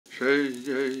My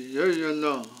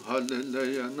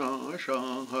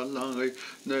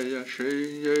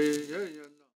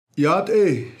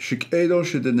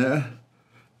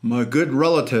good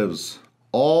relatives,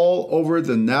 all over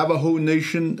the Navajo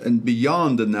Nation and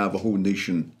beyond the Navajo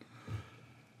Nation,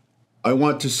 I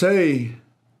want to say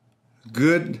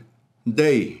good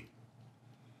day.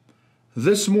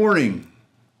 This morning,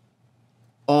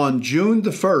 on June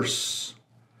the 1st,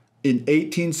 in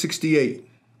 1868,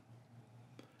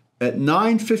 at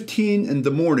 9:15 in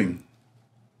the morning,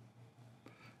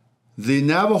 the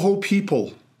Navajo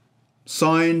people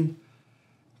signed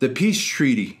the peace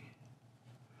treaty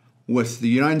with the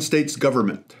United States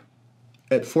government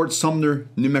at Fort Sumner,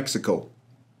 New Mexico.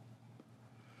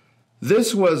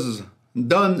 This was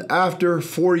done after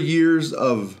 4 years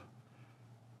of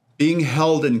being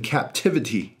held in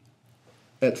captivity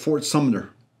at Fort Sumner.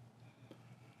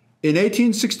 In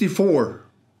 1864,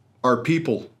 our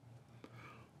people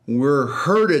were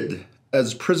herded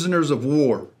as prisoners of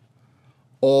war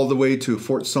all the way to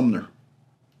Fort Sumner.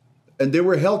 And they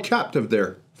were held captive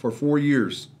there for 4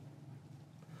 years.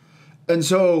 And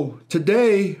so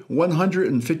today,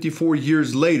 154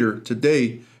 years later,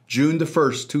 today, June the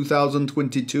 1st,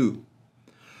 2022,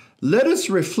 let us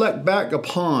reflect back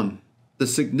upon the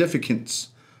significance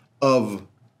of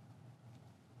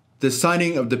the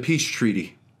signing of the peace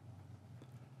treaty.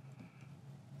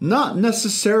 Not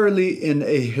necessarily in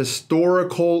a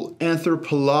historical,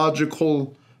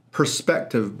 anthropological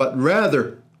perspective, but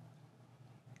rather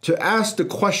to ask the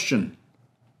question,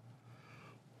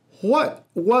 what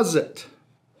was it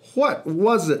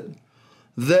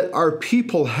that our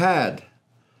people had?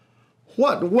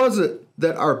 What was it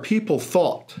that our people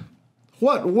thought?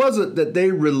 What was it that they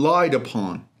relied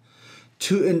upon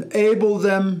to enable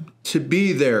them to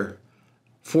be there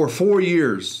for 4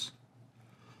 years?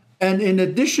 And in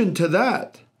addition to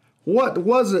that, what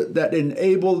was it that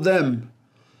enabled them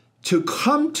to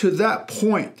come to that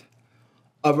point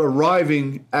of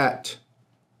arriving at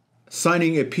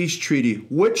signing a peace treaty,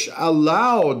 which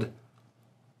allowed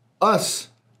us,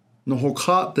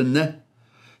 to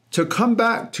come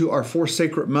back to our four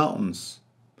sacred mountains?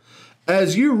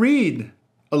 As you read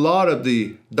a lot of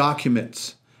the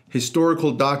documents,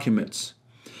 historical documents,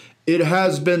 it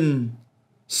has been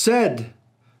said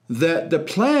that the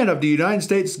plan of the United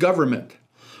States government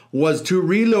was to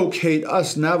relocate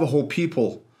us Navajo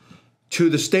people to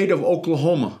the state of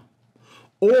Oklahoma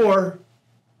or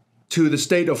to the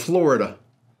state of Florida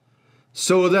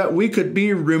so that we could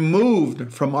be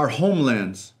removed from our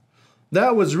homelands.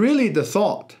 That was really the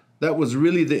thought. That was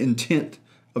really the intent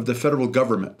of the federal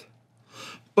government.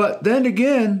 But then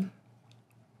again,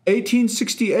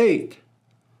 1868,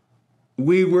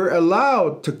 we were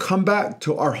allowed to come back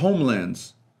to our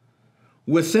homelands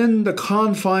within the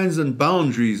confines and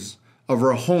boundaries of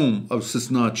our home of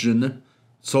Sisnachin,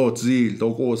 Sotzil,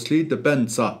 Dogosli, the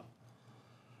Bensa.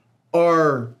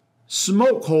 Our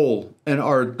smoke hole and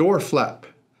our door flap,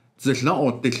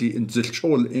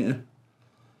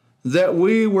 that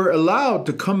we were allowed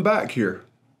to come back here.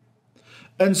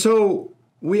 And so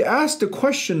we asked the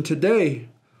question today,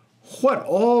 what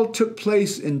all took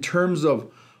place in terms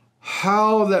of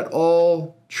how that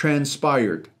all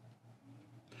transpired?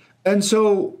 And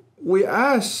so we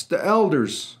asked the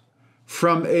elders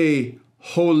from a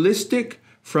holistic,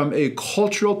 from a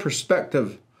cultural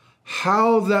perspective,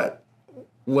 how that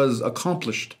was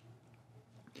accomplished.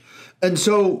 And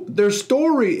so their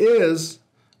story is,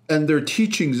 and their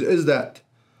teachings is that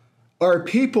our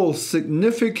people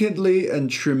significantly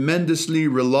and tremendously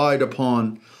relied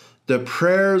upon the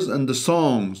prayers and the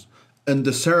songs and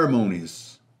the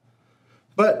ceremonies.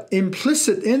 But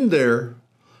implicit in there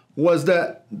was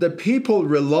that the people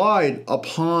relied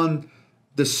upon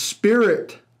the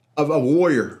spirit of a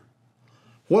warrior,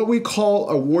 what we call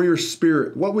a warrior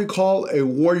spirit, what we call a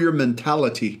warrior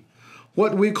mentality,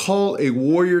 what we call a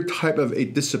warrior type of a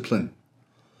discipline.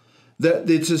 That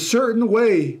it's a certain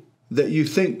way that you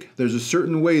think, there's a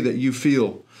certain way that you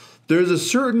feel, there's a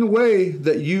certain way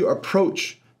that you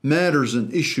approach matters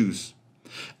and issues.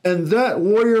 And that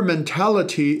warrior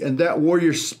mentality and that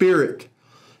warrior spirit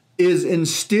is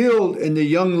instilled in the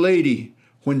young lady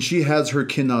when she has her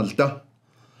kinalta.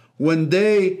 When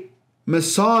they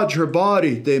massage her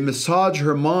body, they massage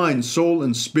her mind, soul,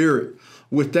 and spirit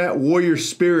with that warrior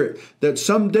spirit, that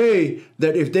someday,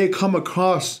 that if they come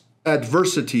across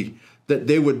adversity, that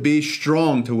they would be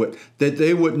strong to it, that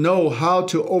they would know how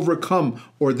to overcome,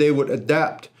 or they would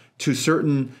adapt to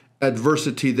certain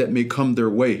adversity that may come their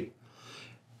way.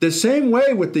 The same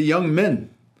way with the young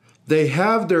men. They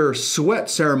have their sweat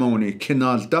ceremony,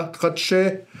 kinalta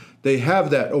katshe. They have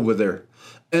that over there.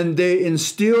 And they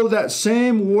instill that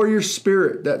same warrior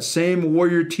spirit, that same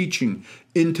warrior teaching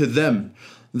into them,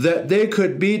 that they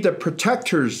could be the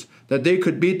protectors, that they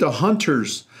could be the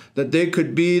hunters, that they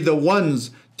could be the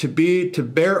ones to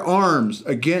bear arms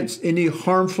against any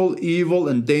harmful, evil,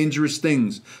 and dangerous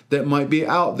things that might be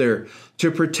out there,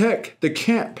 to protect the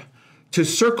camp, to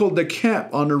circle the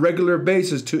camp on a regular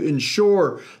basis, to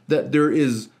ensure that there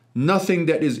is nothing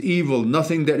that is evil,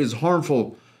 nothing that is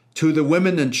harmful to the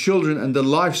women and children and the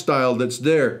lifestyle that's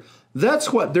there.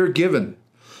 That's what they're given.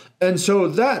 And so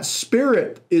that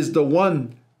spirit is the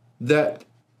one that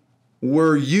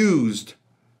were used,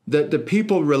 that the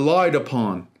people relied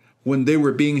upon when they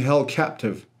were being held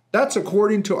captive. That's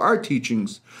according to our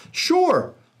teachings.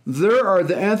 Sure, there are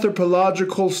the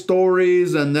anthropological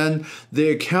stories, and then the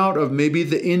account of maybe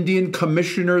the Indian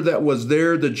commissioner that was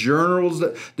there, the journals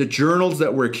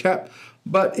that were kept.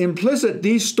 But implicit,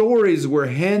 these stories were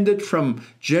handed from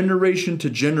generation to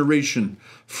generation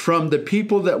from the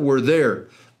people that were there.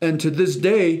 And to this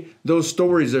day, those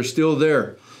stories are still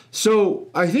there. So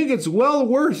I think it's well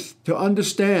worth to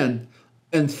understand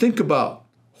and think about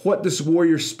what this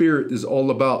warrior spirit is all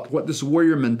about, what this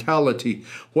warrior mentality,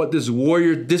 what this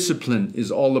warrior discipline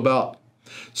is all about.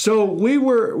 So we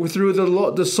were through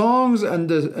the songs and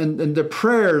the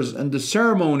prayers and the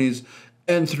ceremonies,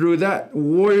 and through that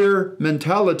warrior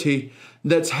mentality,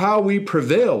 that's how we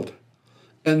prevailed.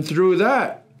 And through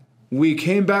that, we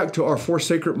came back to our four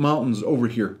sacred mountains over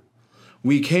here.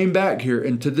 We came back here,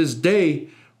 and to this day,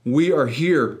 we are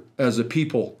here as a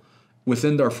people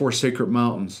within our four sacred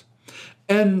mountains.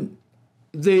 And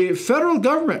the federal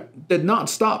government did not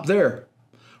stop there.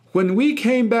 When we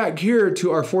came back here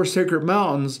to our four sacred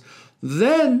mountains,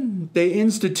 then they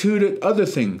instituted other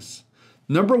things.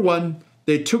 Number one,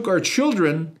 they took our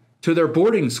children to their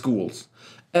boarding schools.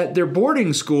 At their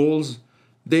boarding schools,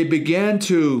 they began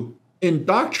to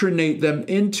indoctrinate them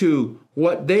into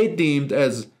what they deemed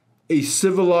as a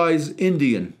civilized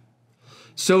Indian.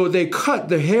 So they cut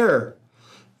the hair.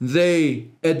 They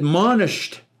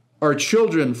admonished our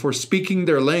children for speaking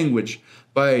their language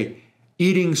by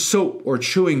eating soap or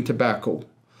chewing tobacco.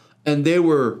 And they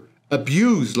were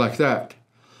abused like that.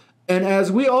 And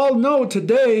as we all know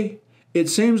today, it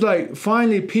seems like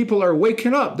finally people are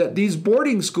waking up that these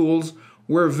boarding schools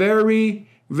were very,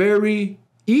 very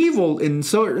evil in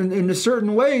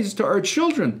certain ways to our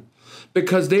children,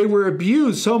 because they were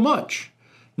abused so much.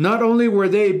 Not only were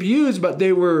they abused, but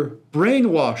they were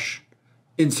brainwashed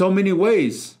in so many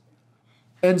ways.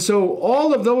 And so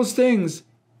all of those things,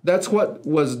 that's what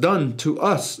was done to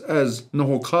us as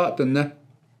Nahokat. And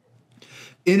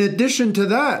in addition to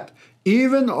that,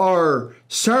 even our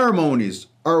ceremonies,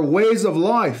 our ways of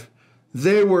life,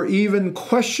 they were even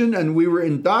questioned, and we were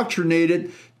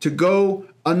indoctrinated to go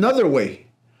another way.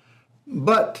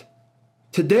 But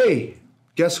today,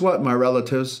 guess what, my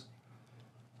relatives?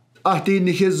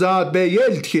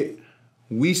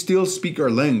 We still speak our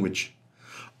language.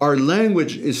 Our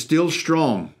language is still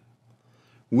strong.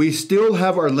 We still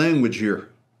have our language here.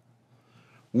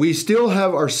 We still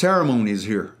have our ceremonies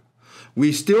here.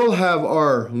 We still have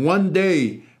our 1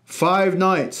 day, 5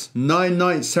 nights, 9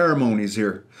 night ceremonies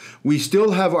here. We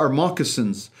still have our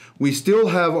moccasins. We still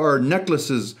have our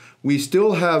necklaces. We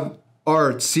still have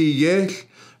our tziyeh.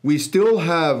 We still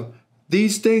have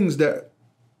these things that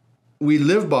we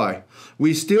live by.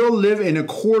 We still live in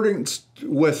accordance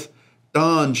with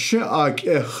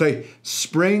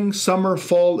spring, summer,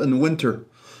 fall, and winter.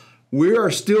 We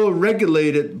are still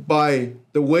regulated by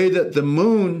the way that the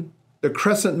moon, the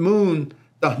crescent moon,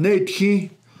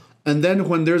 and then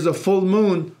when there's a full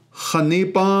moon,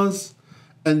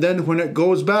 and then when it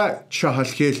goes back,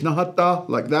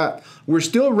 like that. We're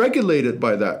still regulated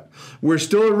by that. We're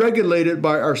still regulated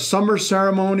by our summer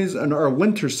ceremonies and our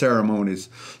winter ceremonies.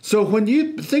 So when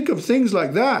you think of things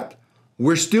like that,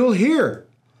 we're still here.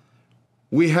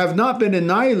 We have not been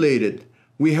annihilated.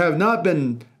 We have not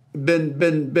been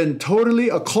totally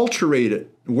acculturated.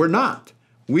 We're not.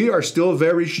 We are still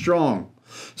very strong.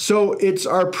 So it's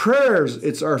our prayers,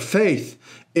 it's our faith,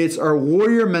 it's our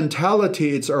warrior mentality,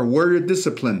 it's our warrior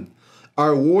discipline,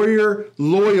 our warrior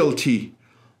loyalty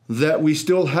that we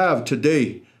still have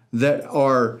today that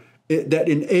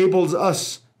enables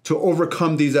us to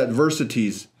overcome these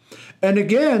adversities. And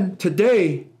again,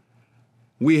 today,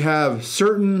 we have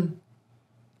certain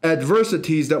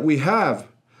adversities that we have.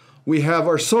 We have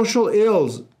our social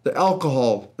ills, the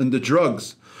alcohol and the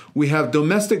drugs. We have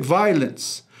domestic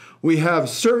violence. We have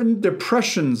certain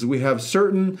depressions. We have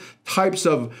certain types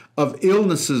of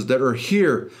illnesses that are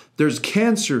here. There's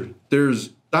cancer. There's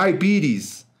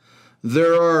diabetes.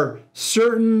 There are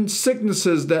certain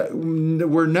sicknesses that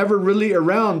were never really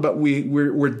around, but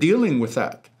we're dealing with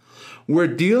that. We're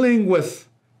dealing with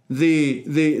the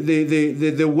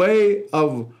way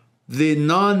of the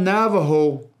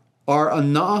non-Navajo are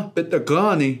Ana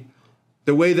Bitagani,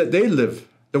 the way that they live,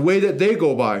 the way that they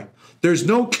go by. There's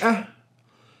no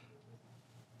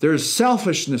there's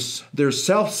selfishness, there's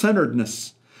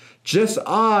self-centeredness. Just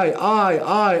I.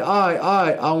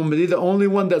 I'm going to be the only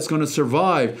one that's going to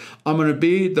survive. I'm going to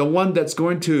be the one that's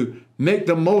going to make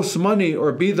the most money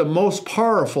or be the most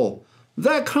powerful.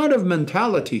 That kind of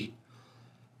mentality.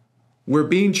 We're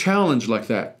being challenged like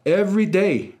that every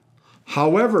day.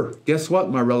 However, guess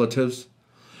what, my relatives?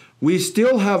 We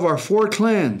still have our 4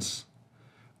 clans.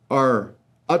 Our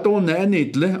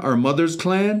Atonanitle, our mother's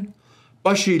clan.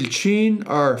 Bashilchin,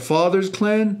 our father's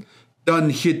clan.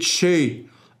 Danhitshe,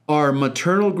 our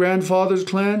maternal grandfather's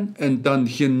clan. And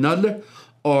Danhinal,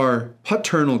 our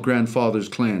paternal grandfather's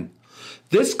clan.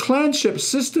 This clanship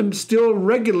system still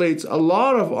regulates a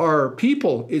lot of our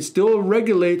people. It still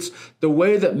regulates the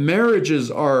way that marriages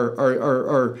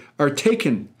are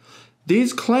taken.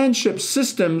 These clanship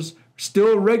systems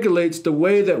still regulates the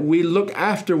way that we look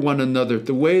after one another,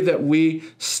 the way that we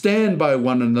stand by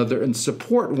one another and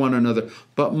support one another.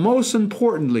 But most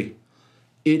importantly,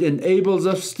 it enables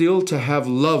us still to have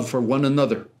love for one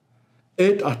another.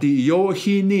 We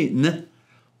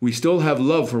still have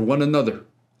love for one another.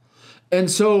 And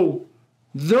so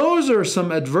those are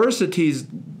some adversities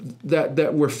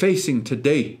that we're facing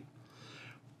today.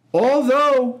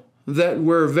 Although that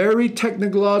we're very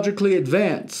technologically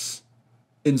advanced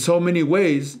in so many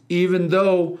ways, even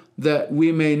though that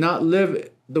we may not live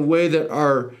the way that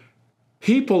our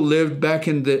people lived back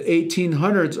in the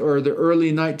 1800s or the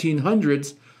early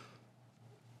 1900s,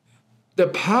 the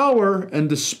power and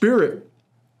the spirit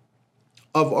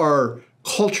of our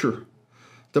culture,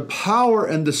 the power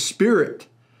and the spirit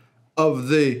of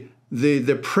the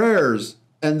prayers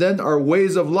and then our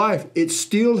ways of life, it's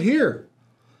still here.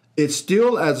 It's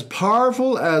still as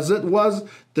powerful as it was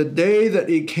the day that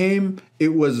it came.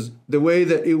 It was the way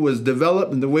that it was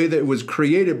developed and the way that it was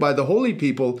created by the holy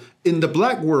people in the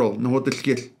black world.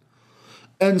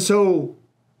 And so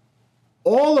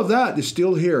all of that is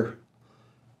still here.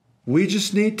 We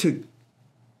just need to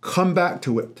come back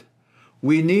to it.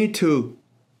 We need to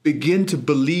begin to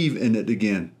believe in it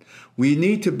again. We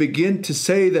need to begin to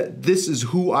say that this is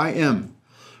who I am.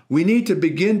 We need to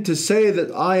begin to say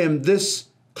that I am this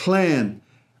clan.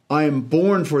 I am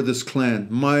born for this clan.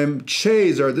 My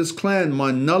Chays are this clan.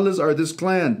 My Nullas are this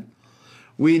clan.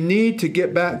 We need to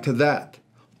get back to that.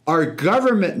 Our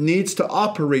government needs to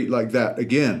operate like that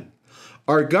again.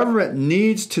 Our government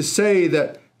needs to say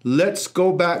that let's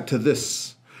go back to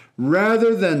this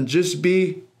rather than just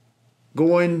be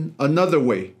going another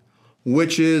way,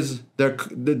 which is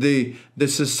the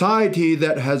society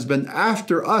that has been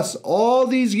after us all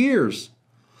these years.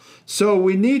 So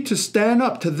we need to stand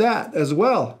up to that as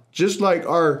well, just like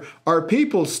our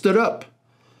people stood up.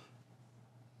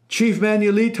 Chief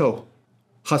Manuelito,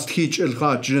 Chastkich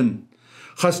Ilchajin,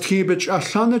 Chastkibich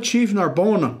Ashana Chief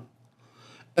Narbona,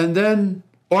 and then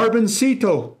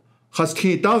Barbencito,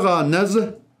 Chastki Daga Nez,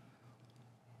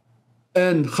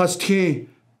 and Chastki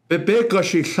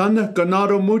Bebekashi Shana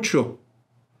Ganado Mucho.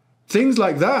 Things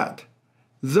like that.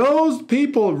 Those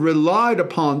people relied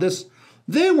upon this.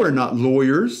 They were not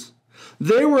lawyers.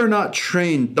 They were not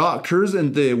trained doctors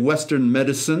in the Western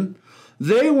medicine.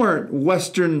 They weren't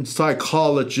Western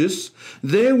psychologists.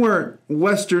 They weren't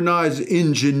Westernized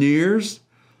engineers.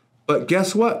 But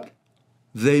guess what?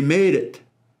 They made it.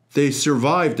 They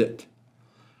survived it.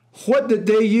 What did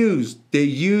they use? They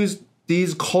used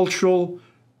these cultural,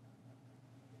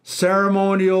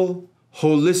 ceremonial,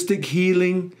 holistic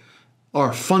healing,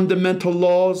 our fundamental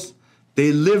laws.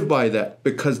 They lived by that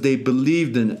because they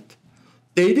believed in it.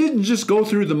 They didn't just go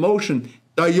through the motion.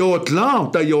 They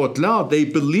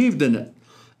believed in it.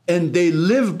 And they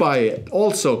lived by it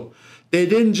also. They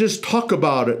didn't just talk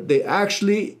about it. They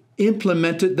actually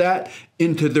implemented that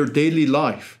into their daily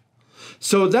life.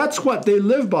 So that's what they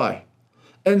live by.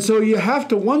 And so you have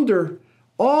to wonder,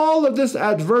 all of this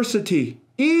adversity,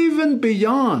 even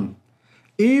beyond,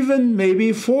 even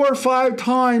maybe 4 or 5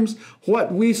 times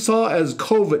what we saw as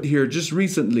COVID here just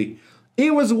recently,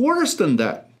 it was worse than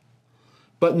that.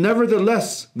 But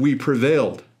nevertheless, we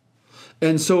prevailed.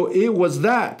 And so it was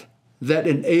that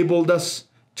enabled us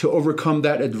to overcome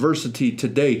that adversity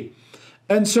today.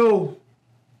 And so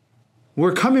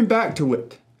we're coming back to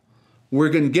it. We're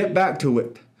going to get back to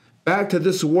it. Back to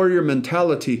this warrior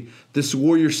mentality, this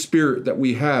warrior spirit that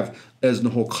we have as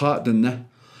Nahokatana.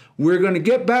 We're going to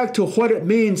get back to what it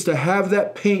means to have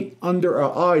that paint under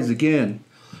our eyes again.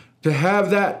 To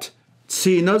have that,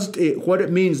 what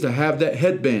it means to have that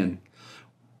headband.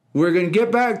 We're going to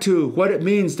get back to what it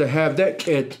means to have that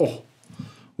keto.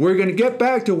 We're going to get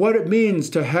back to what it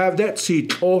means to have that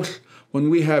sitos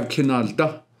when we have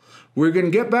kinalta. We're going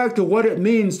to get back to what it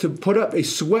means to put up a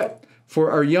sweat for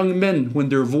our young men when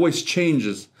their voice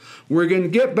changes. We're going to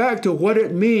get back to what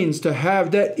it means to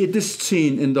have that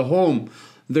idiscene in the home,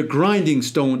 the grinding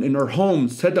stone in our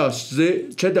homes, what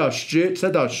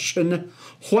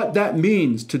that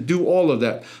means to do all of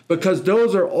that. Because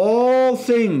those are all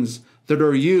things that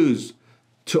are used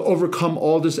to overcome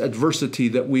all this adversity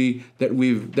that we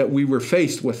were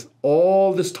faced with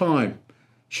all this time.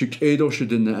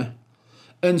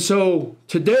 And so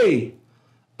today,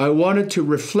 I wanted to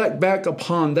reflect back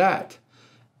upon that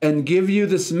and give you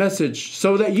this message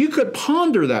so that you could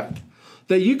ponder that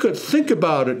you could think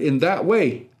about it in that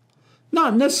way.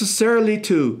 Not necessarily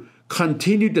to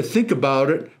continue to think about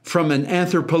it from an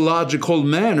anthropological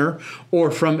manner or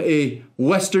from a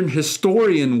Western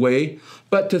historian way,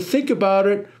 but to think about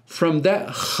it from that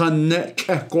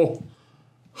hanekeko.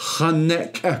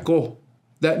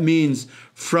 That means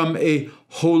from a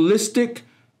holistic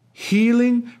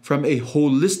healing, from a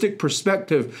holistic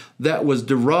perspective that was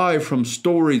derived from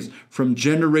stories from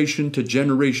generation to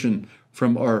generation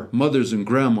from our mothers and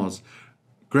grandpas,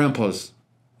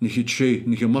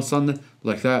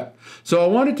 like that. So I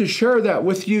wanted to share that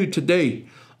with you today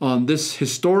on this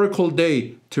historical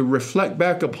day to reflect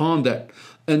back upon that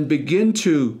and begin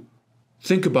to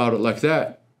think about it like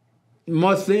that.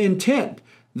 With the intent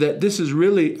that this is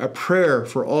really a prayer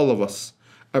for all of us,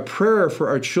 a prayer for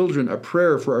our children, a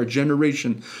prayer for our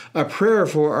generation, a prayer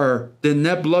for our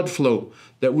net blood flow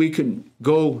that we can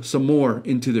go some more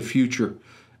into the future.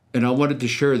 And I wanted to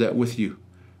share that with you.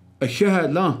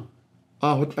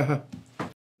 Hallelujah.